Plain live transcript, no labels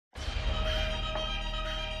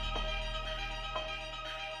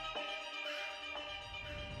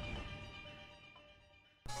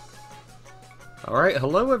Alright,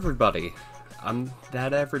 hello everybody. I'm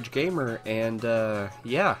That Average Gamer, and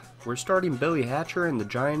yeah, we're starting Billy Hatcher and the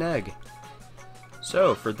Giant Egg.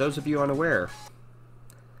 So, for those of you unaware,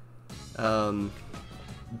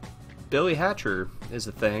 Billy Hatcher is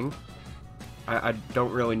a thing. I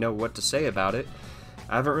don't really know what to say about it.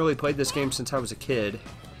 I haven't really played this game since I was a kid.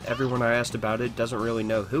 Everyone I asked about it doesn't really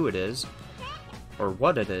know who it is, or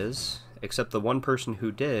what it is, except the one person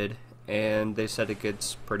who did, and they said it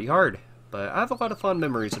gets pretty hard. But I have a lot of fond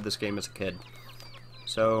memories of this game as a kid,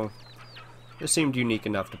 so this seemed unique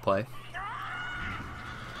enough to play.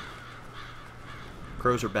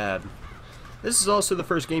 Crows are bad. This is also the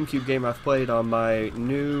first GameCube game I've played on my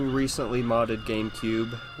new, recently modded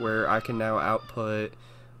GameCube, where I can now output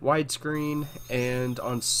widescreen and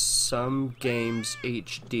on some games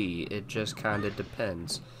HD. It just kinda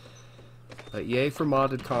depends. But yay for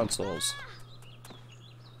modded consoles.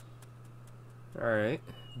 Alright.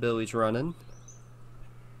 Billy's running.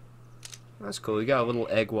 That's cool. We got a little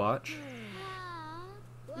egg watch.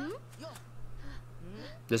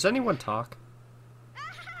 Does anyone talk?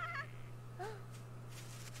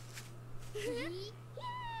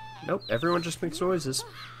 Nope, everyone just makes noises.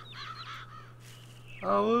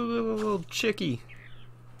 Oh, little chickie.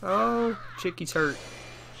 Oh, chickie's hurt.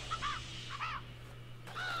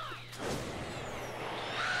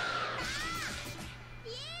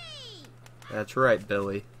 That's right,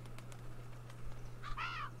 Billy.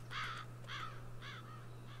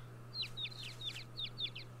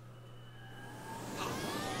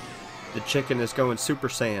 The chicken is going Super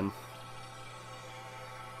Saiyan.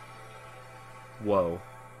 Whoa.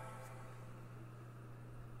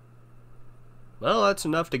 Well, that's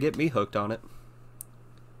enough to get me hooked on it.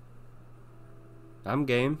 I'm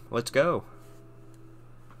game. Let's go.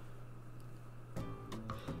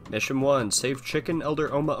 Mission 1. Save Chicken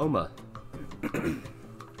Elder Oma Oma.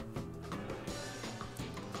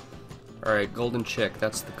 Alright, Golden Chick.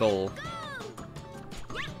 That's the goal.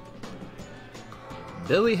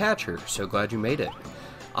 Billy Hatcher, so glad you made it.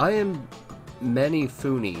 I am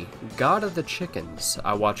Menifuni, god of the chickens.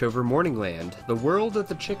 I watch over Morningland, the world of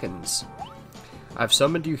the chickens. I've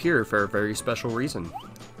summoned you here for a very special reason.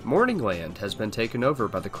 Morningland has been taken over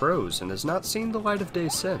by the crows and has not seen the light of day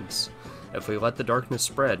since. If we let the darkness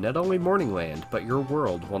spread, not only Morningland, but your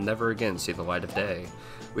world will never again see the light of day.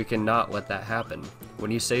 We cannot let that happen.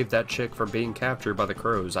 When you saved that chick from being captured by the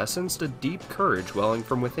crows, I sensed a deep courage welling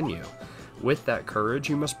from within you. With that courage,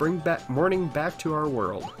 you must bring morning back to our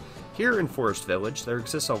world. Here in Forest Village, there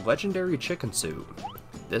exists a legendary chicken suit.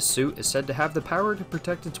 This suit is said to have the power to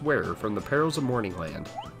protect its wearer from the perils of Morningland.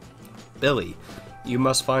 Billy, you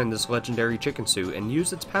must find this legendary chicken suit and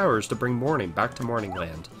use its powers to bring morning back to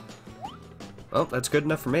Morningland. Well, that's good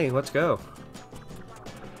enough for me. Let's go.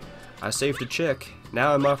 I saved a chick.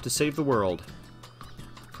 Now I'm off to save the world.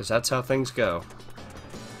 Because that's how things go.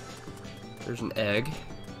 There's an egg.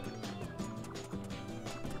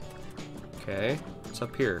 Okay, what's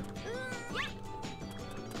up here?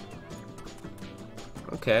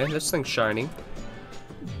 Okay, this thing's shiny.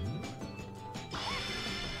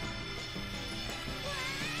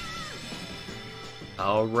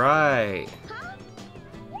 Alright.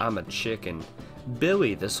 I'm a chicken.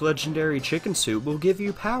 Billy, this legendary chicken suit will give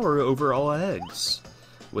you power over all eggs.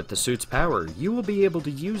 With the suit's power, you will be able to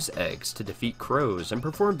use eggs to defeat crows and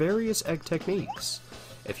perform various egg techniques.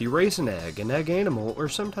 If you raise an egg animal, or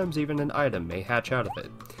sometimes even an item may hatch out of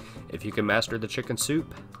it. If you can master the chicken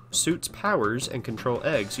suit's powers and control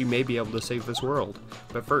eggs, you may be able to save this world.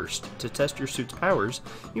 But first, to test your suit's powers,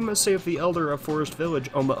 you must save the Elder of Forest Village,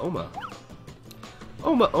 Oma Oma.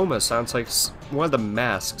 Oma Oma sounds like one of the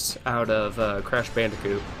masks out of Crash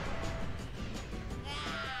Bandicoot.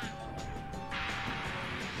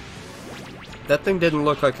 That thing didn't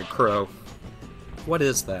look like a crow. What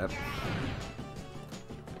is that?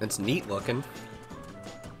 It's neat looking.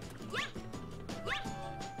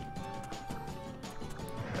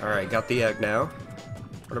 Alright, got the egg now.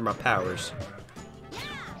 What are my powers?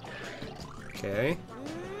 Okay.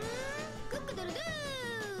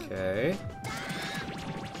 Okay.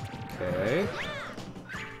 Okay.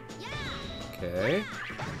 Okay.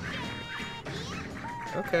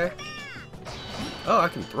 Okay. Oh, I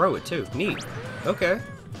can throw it too. Neat. Okay.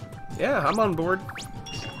 Yeah, I'm on board.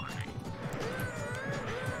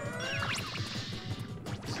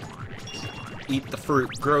 Eat the fruit,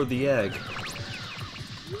 grow the egg.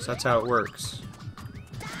 So that's how it works.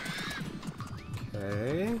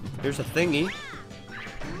 Okay. Here's a thingy.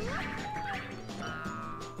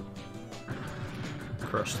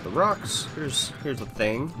 Crush the rocks. Here's a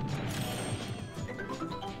thing.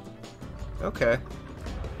 Okay.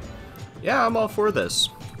 Yeah, I'm all for this.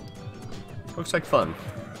 Looks like fun.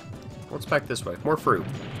 Let's back this way. More fruit.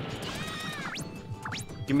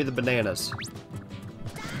 Give me the bananas.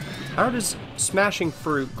 How does smashing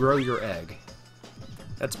fruit grow your egg?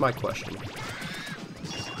 That's my question.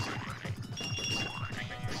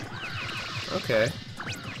 Okay.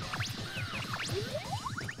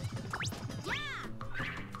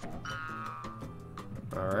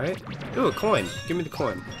 Alright. Ooh, a coin. Give me the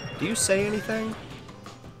coin. Do you say anything?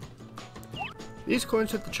 These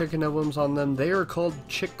coins with the chicken emblems on them, they are called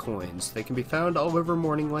chick coins. They can be found all over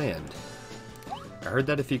Morning Land. I heard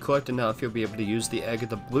that if you collect enough, you'll be able to use the egg of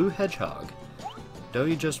the blue hedgehog. Don't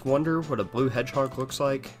you just wonder what a blue hedgehog looks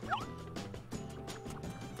like?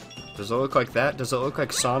 Does it look like that? Does it look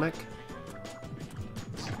like Sonic?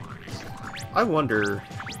 I wonder,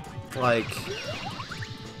 like...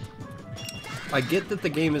 I get that the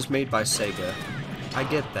game is made by Sega. I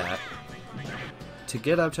get that. To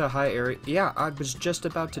get up to a high area... Yeah, I was just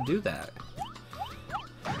about to do that.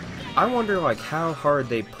 I wonder, like, how hard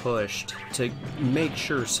they pushed to make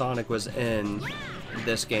sure Sonic was in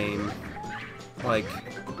this game. Like,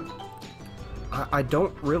 I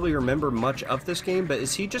don't really remember much of this game, but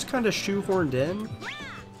is he just kind of shoehorned in?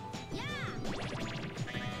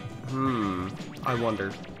 I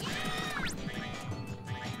wonder.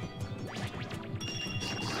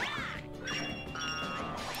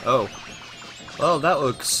 Oh. Well, that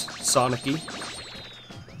looks Sonic-y.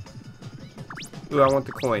 Ooh, I want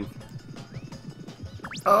the coin.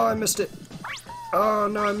 Oh, I missed it. Oh,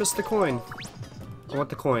 no, I missed the coin. I want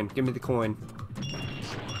the coin. Give me the coin.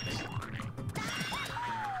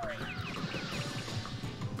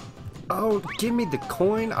 Oh, give me the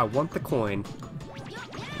coin. I want the coin.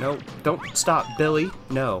 No, don't stop, Billy.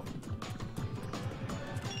 No.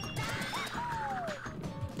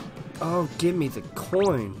 Oh, give me the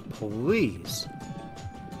coin, please.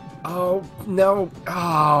 Oh, no.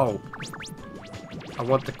 Oh. I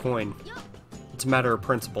want the coin. It's a matter of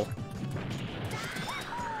principle.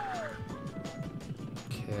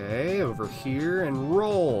 Okay, over here and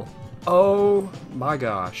roll. Oh my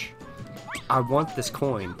gosh. I want this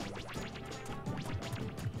coin.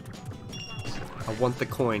 I want the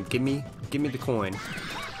coin. Give me the coin.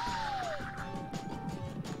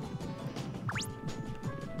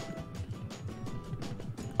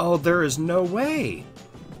 Oh, there is no way.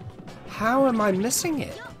 How am I missing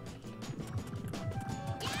it?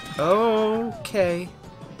 Okay.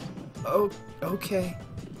 Oh, okay.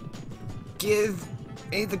 Give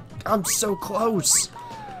me the... I'm so close.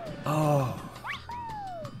 Oh.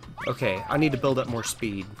 Okay, I need to build up more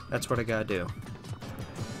speed. That's what I gotta do.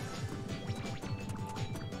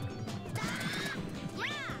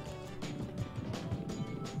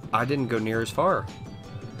 I didn't go near as far.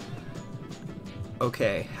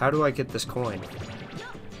 Okay, how do I get this coin?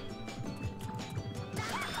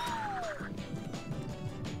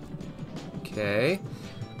 Okay.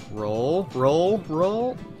 Roll, roll,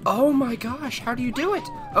 roll. Oh my gosh, how do you do it?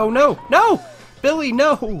 Oh no, no! Billy,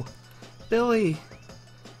 no! Billy.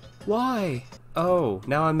 Why? Oh,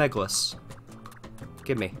 now I'm eggless.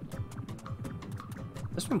 Give me.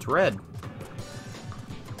 This one's red.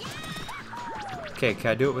 Okay,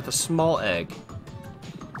 can I do it with a small egg?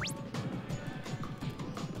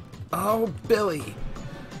 Oh, Billy.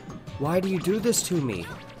 Why do you do this to me?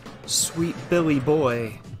 Sweet Billy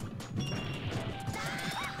boy.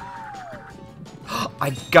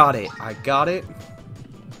 I got it. I got it.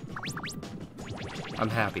 I'm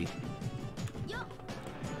happy.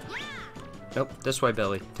 Nope, this way,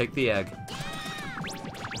 Billy. Take the egg.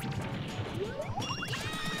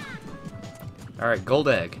 Alright, gold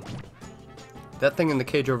egg. That thing in the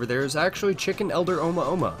cage over there is actually Chicken Elder Oma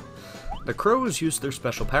Oma. The crows used their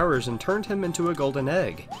special powers and turned him into a golden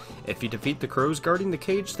egg. If you defeat the crows guarding the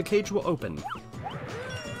cage will open.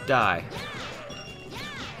 Die.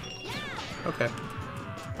 Okay.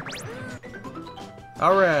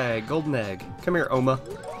 Alright, golden egg. Come here, Oma.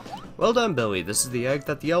 Well done, Billy. This is the egg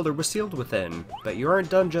that the Elder was sealed within. But you aren't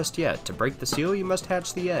done just yet. To break the seal, you must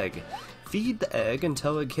hatch the egg. Feed the egg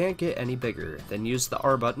until it can't get any bigger. Then use the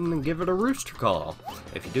R button and give it a rooster call.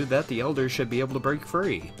 If you do that, the Elder should be able to break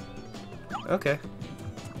free. Okay.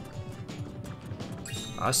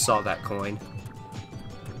 I saw that coin.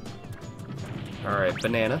 Alright,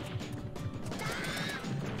 banana.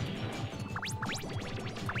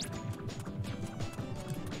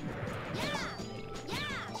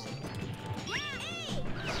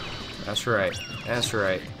 That's right. That's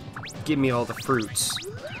right. Give me all the fruits.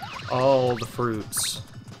 All the fruits.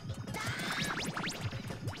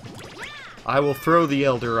 I will throw the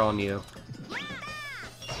Elder on you.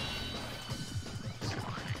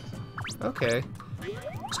 Okay.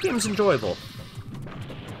 This game's enjoyable.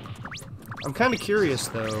 I'm kind of curious,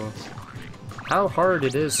 though, how hard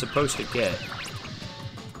it is supposed to get.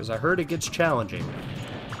 Because I heard it gets challenging.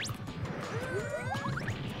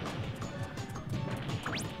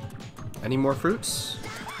 Any more fruits?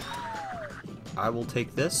 I will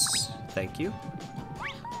take this. Thank you.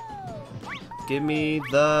 Give me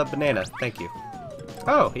the banana. Thank you.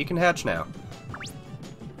 Oh, he can hatch now.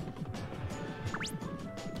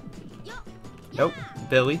 Nope.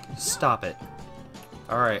 Billy, stop it.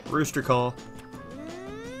 Alright, rooster call.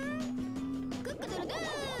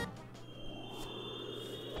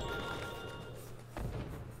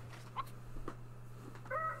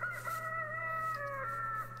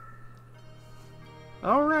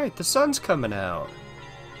 Alright, the sun's coming out.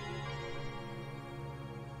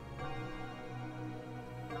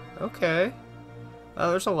 Okay.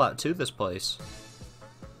 There's a lot to this place.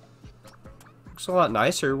 Looks a lot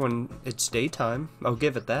nicer when it's daytime. I'll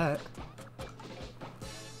give it that.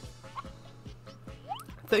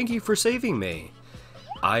 Thank you for saving me.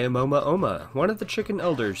 I am Oma Oma, one of the chicken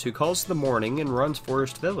elders who calls the morning and runs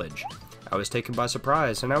Forest Village. I was taken by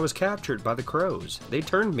surprise and I was captured by the crows. They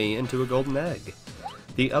turned me into a golden egg.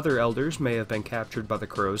 The other elders may have been captured by the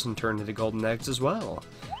crows and turned into golden eggs as well.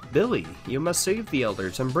 Billy, you must save the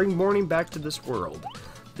elders and bring morning back to this world.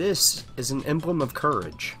 This is an emblem of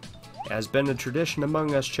courage. It has been a tradition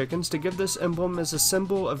among us chickens to give this emblem as a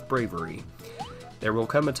symbol of bravery. There will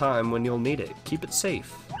come a time when you'll need it. Keep it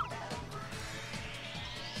safe.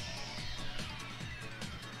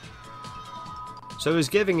 So he's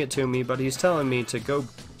giving it to me, but he's telling me to go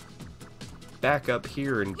back up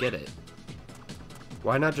here and get it.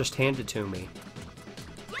 Why not just hand it to me?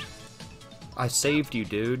 I saved you,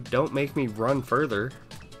 dude. Don't make me run further.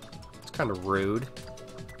 It's kind of rude.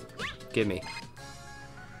 Gimme.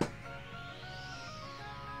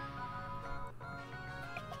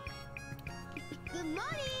 Good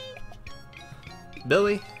morning.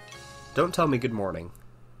 Billy, don't tell me good morning.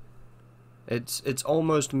 It's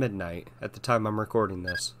almost midnight at the time I'm recording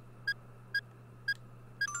this.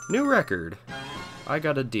 New record. I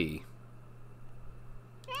got a D.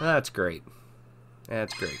 That's great.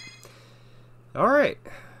 That's great. Alright.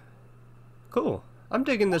 Cool. I'm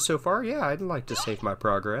digging this so far. Yeah, I'd like to save my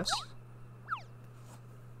progress.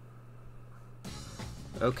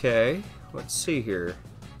 Okay. Let's see here.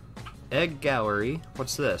 Egg Gallery.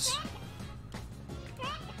 What's this?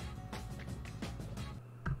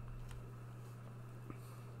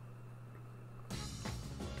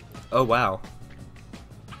 Oh, wow.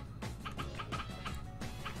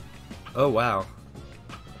 Oh, wow.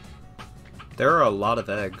 There are a lot of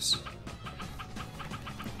eggs.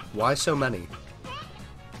 Why so many?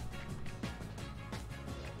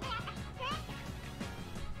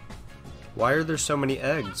 Why are there so many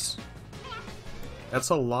eggs? That's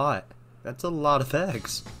a lot. That's a lot of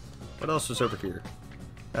eggs. What else was over here?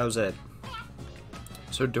 That was it.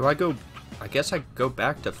 So do I go... I guess I go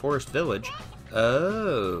back to Forest Village.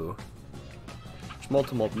 Oh. There's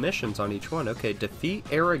multiple missions on each one. Okay, defeat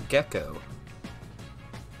Aragekko.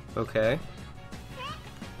 Okay.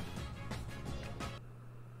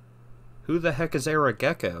 Who the heck is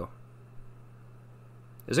Aragekko?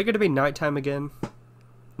 Is it going to be nighttime again?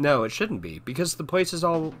 No, it shouldn't be, because the place is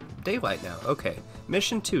all daylight now. Okay.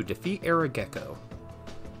 Mission 2, defeat Aragekko.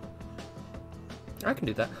 I can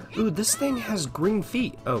do that. Ooh, this thing has green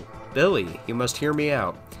feet. Oh, Billy, you must hear me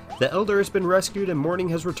out. The Elder has been rescued and morning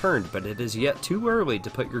has returned, but it is yet too early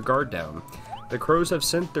to put your guard down. The crows have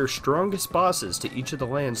sent their strongest bosses to each of the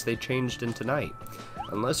lands they changed into night.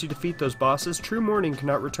 Unless you defeat those bosses, true morning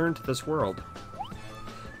cannot return to this world.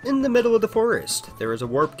 In the middle of the forest, there is a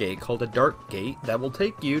warp gate called a Dark Gate that will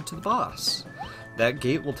take you to the boss. That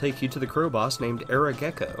gate will take you to the crow boss named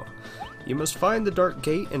Aragekko. You must find the Dark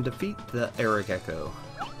Gate and defeat the Aragekko.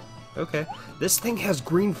 Okay. This thing has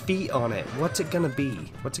green feet on it. What's it gonna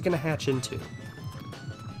be? What's it gonna hatch into?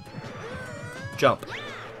 Jump.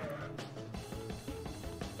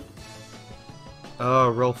 Oh,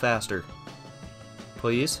 roll faster.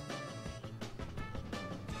 Please?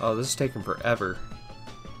 Oh, this is taking forever.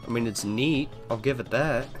 I mean, it's neat. I'll give it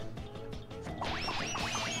that.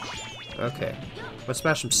 Okay. Let's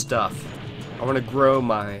smash some stuff. I want to grow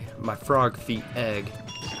my frog feet egg.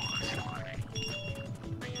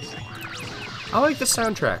 I like the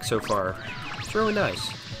soundtrack so far. It's really nice.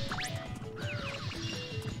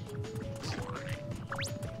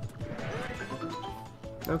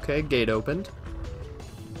 Okay, gate opened.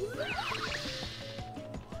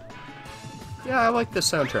 Yeah, I like this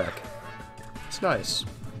soundtrack. It's nice.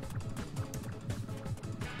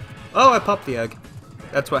 Oh, I popped the egg.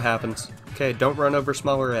 That's what happens. Okay, don't run over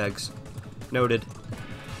smaller eggs. Noted.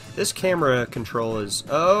 This camera control is...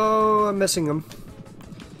 Oh, I'm missing him.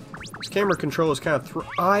 This camera control is kind of...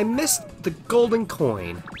 I missed the golden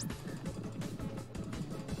coin.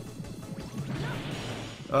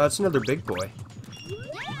 Oh, that's another big boy.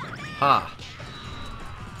 Ha.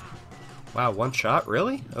 Wow, one shot?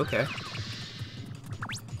 Really? Okay.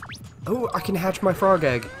 Oh, I can hatch my frog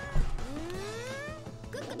egg.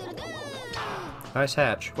 Nice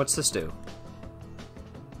hatch. What's this do?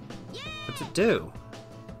 What's it do?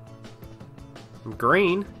 I'm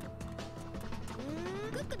green.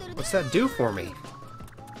 What's that do for me?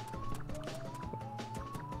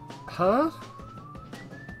 Huh?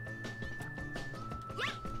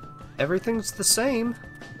 Everything's the same.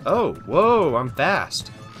 Oh, whoa, I'm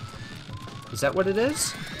fast. Is that what it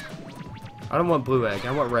is? I don't want blue egg,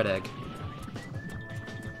 I want red egg.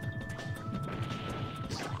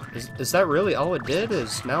 Is that really all it did?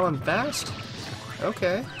 Is now I'm fast?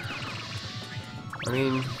 Okay. I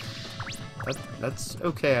mean, that's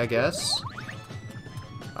okay, I guess.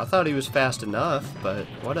 I thought he was fast enough, but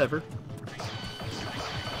whatever.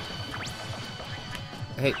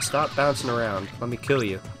 Hey, stop bouncing around. Let me kill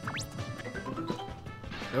you.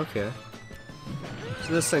 Okay.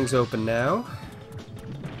 So this thing's open now.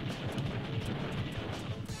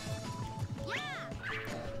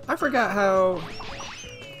 I forgot how...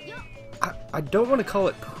 I don't want to call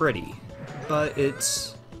it pretty, but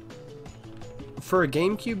it's... For a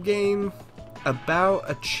GameCube game about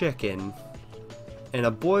a chicken and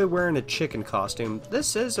a boy wearing a chicken costume,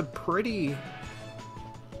 this is a pretty,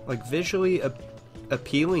 like, visually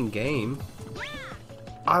appealing game.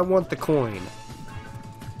 I want the coin.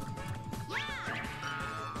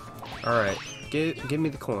 Alright, give me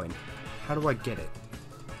the coin. How do I get it?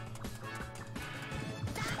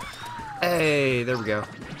 Hey, there we go.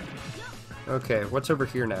 Okay, what's over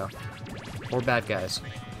here now? More bad guys.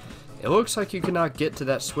 It looks like you cannot get to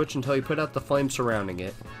that switch until you put out the flame surrounding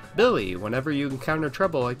it. Billy, whenever you encounter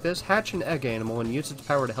trouble like this, hatch an egg animal and use its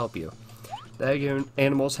power to help you. The egg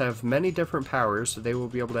animals have many different powers, so they will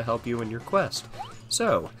be able to help you in your quest.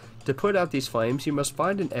 So, to put out these flames, you must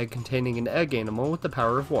find an egg containing an egg animal with the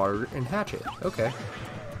power of water and hatch it. Okay.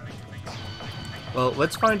 Well,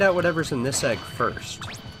 let's find out whatever's in this egg first.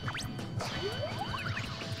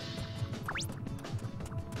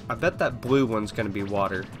 I bet that blue one's gonna be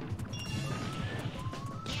water.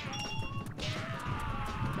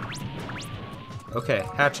 Okay,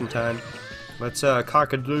 hatching time. Let's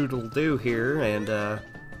cock-a-doodle-doo here, and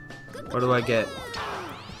what do I get?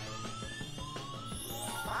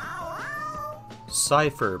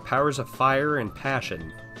 Cypher, powers of fire and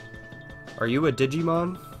passion. Are you a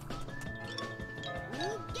Digimon?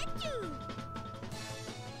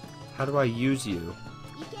 How do I use you?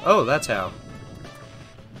 Oh, that's how.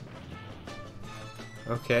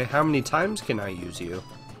 Okay, how many times can I use you?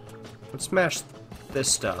 Let's smash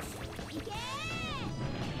this stuff.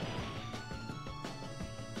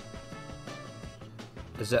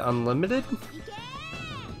 Is it unlimited?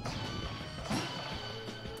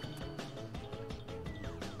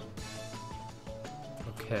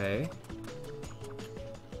 Okay.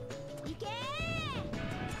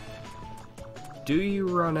 Do you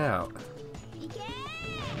run out?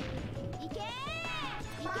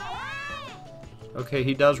 Okay,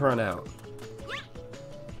 he does run out.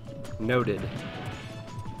 Noted.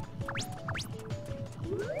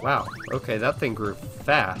 Wow, okay, that thing grew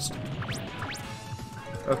fast.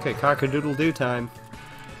 Okay, cock-a-doodle-doo time.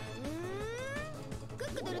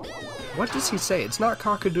 What does he say? It's not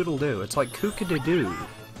cock-a-doodle-doo, it's like kook-a-doo.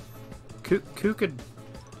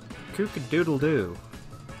 Kook-a-doodle-doo.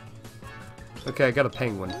 Okay, I got a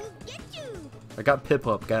penguin. I got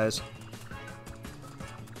Piplup, guys.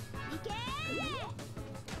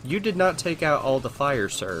 You did not take out all the fire,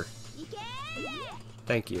 sir.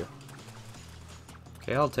 Thank you.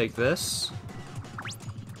 Okay, I'll take this.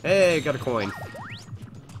 Hey, got a coin.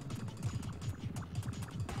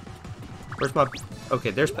 Where's my... Okay,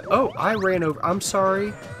 there's... Oh, I ran over... I'm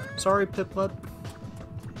sorry. Sorry, Piplup.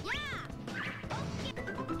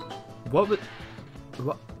 What would...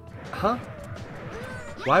 What? Huh?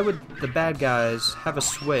 Why would the bad guys have a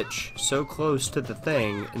switch so close to the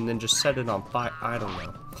thing and then just set it on fire? I don't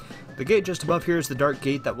know. The gate just above here is the Dark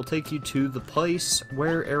Gate that will take you to the place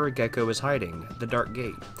where Arageko is hiding, the Dark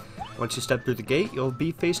Gate. Once you step through the gate, you'll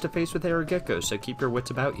be face to face with Arageko, so keep your wits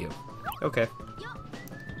about you. Okay.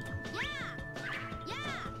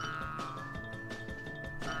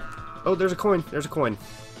 Oh, there's a coin. There's a coin.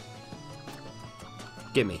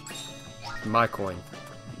 Gimme. My coin.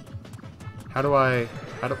 How do I...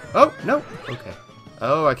 Oh, no! Okay.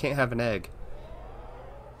 Oh, I can't have an egg.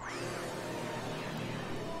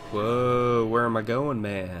 Whoa, where am I going,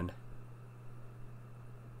 man?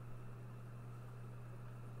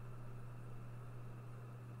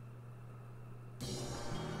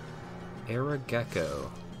 Aragekko.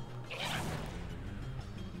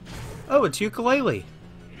 Oh, it's Ukulele.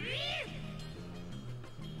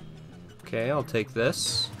 Okay, I'll take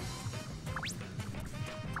this.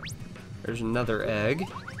 There's another egg.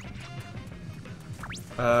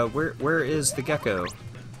 Where is the gecko?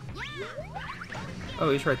 Oh,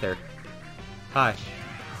 he's right there. Hi.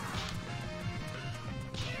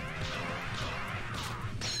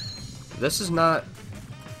 This is not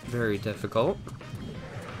very difficult.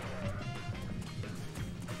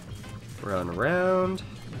 Run around.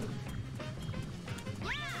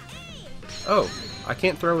 Oh, I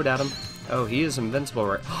can't throw it at him. Oh, he is invincible,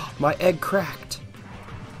 right? My egg cracked.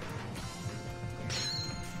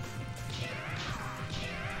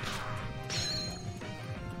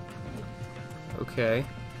 Okay.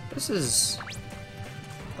 This is...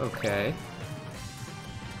 okay.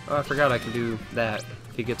 Oh, I forgot I can do that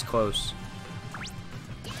if he gets close.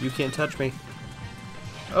 You can't touch me.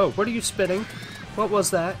 Oh, what are you spitting? What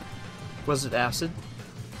was that? Was it acid?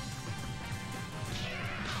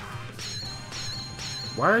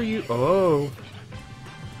 Why are you... oh.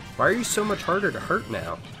 Why are you so much harder to hurt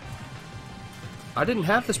now? I didn't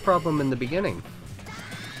have this problem in the beginning.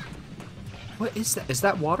 What is that? Is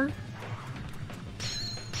that water?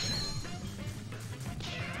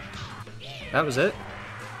 That was it?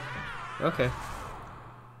 Okay.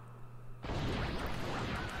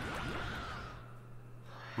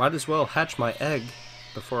 Might as well hatch my egg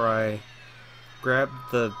before I grab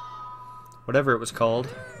the... whatever it was called.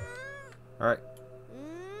 Alright.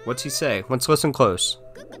 What's he say? Let's listen close.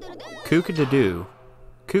 Kookadoo.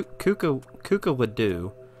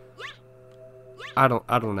 Kookawadoo. I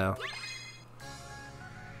don't know.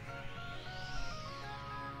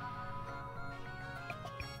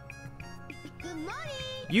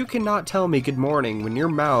 You cannot tell me good morning when your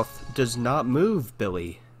mouth does not move,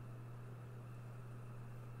 Billy.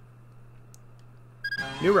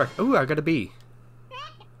 New record. Ooh, I got a bee.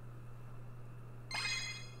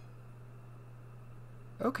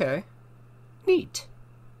 Okay. Neat.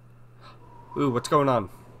 Ooh, what's going on?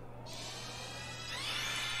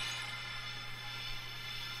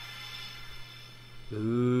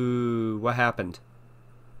 Ooh, what happened?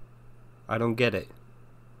 I don't get it.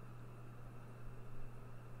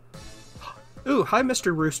 Ooh, hi,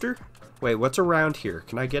 Mr. Rooster. Wait, what's around here?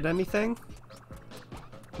 Can I get anything?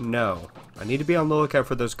 No. I need to be on the lookout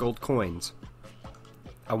for those gold coins.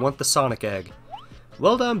 I want the Sonic egg.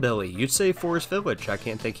 Well done, Billy. You saved Forest Village. I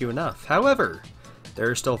can't thank you enough. However, there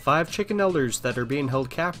are still 5 chicken elders that are being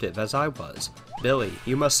held captive, as I was. Billy,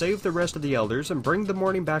 you must save the rest of the elders and bring the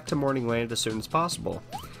morning back to Morningland as soon as possible.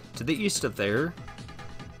 To the east of there,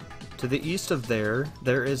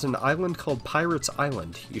 there is an island called Pirates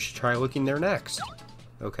Island. You should try looking there next.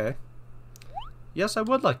 Okay. Yes, I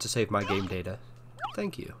would like to save my game data.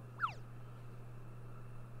 Thank you.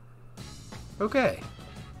 Okay.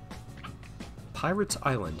 Pirates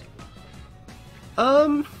Island.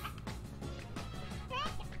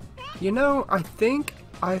 You know, I think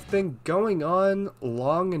I've been going on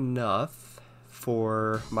long enough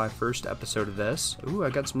for my first episode of this. Ooh, I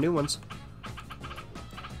got some new ones.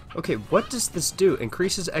 Okay, what does this do?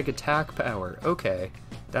 Increases egg attack power. Okay,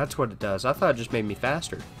 that's what it does. I thought it just made me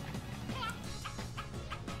faster.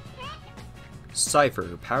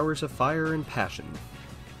 Cypher, powers of fire and passion.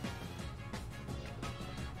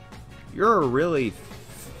 You're a really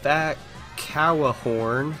fat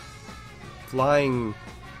cowahorn flying...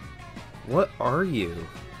 What are you?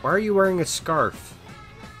 Why are you wearing a scarf?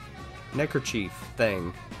 Neckerchief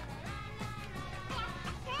thing.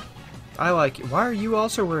 I like it. Why are you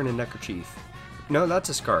also wearing a neckerchief? No, that's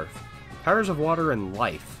a scarf. Powers of water and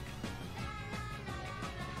life.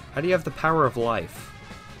 How do you have the power of life?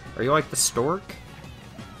 Are you like the stork?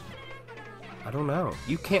 I don't know.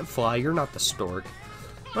 You can't fly. You're not the stork.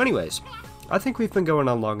 Anyways, I think we've been going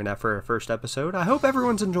on long enough for our first episode. I hope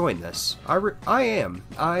everyone's enjoying this. I am.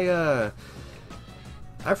 I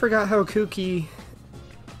forgot how kooky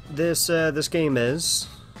this game is,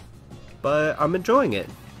 but I'm enjoying it.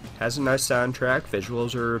 Has a nice soundtrack,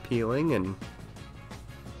 visuals are appealing, and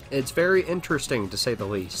it's very interesting to say the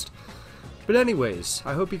least. But anyways,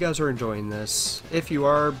 I hope you guys are enjoying this. If you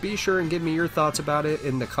are, be sure and give me your thoughts about it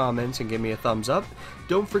in the comments and give me a thumbs up.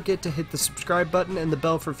 Don't forget to hit the subscribe button and the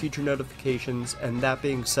bell for future notifications. And that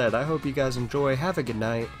being said, I hope you guys enjoy. Have a good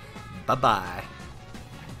night. Bye-bye.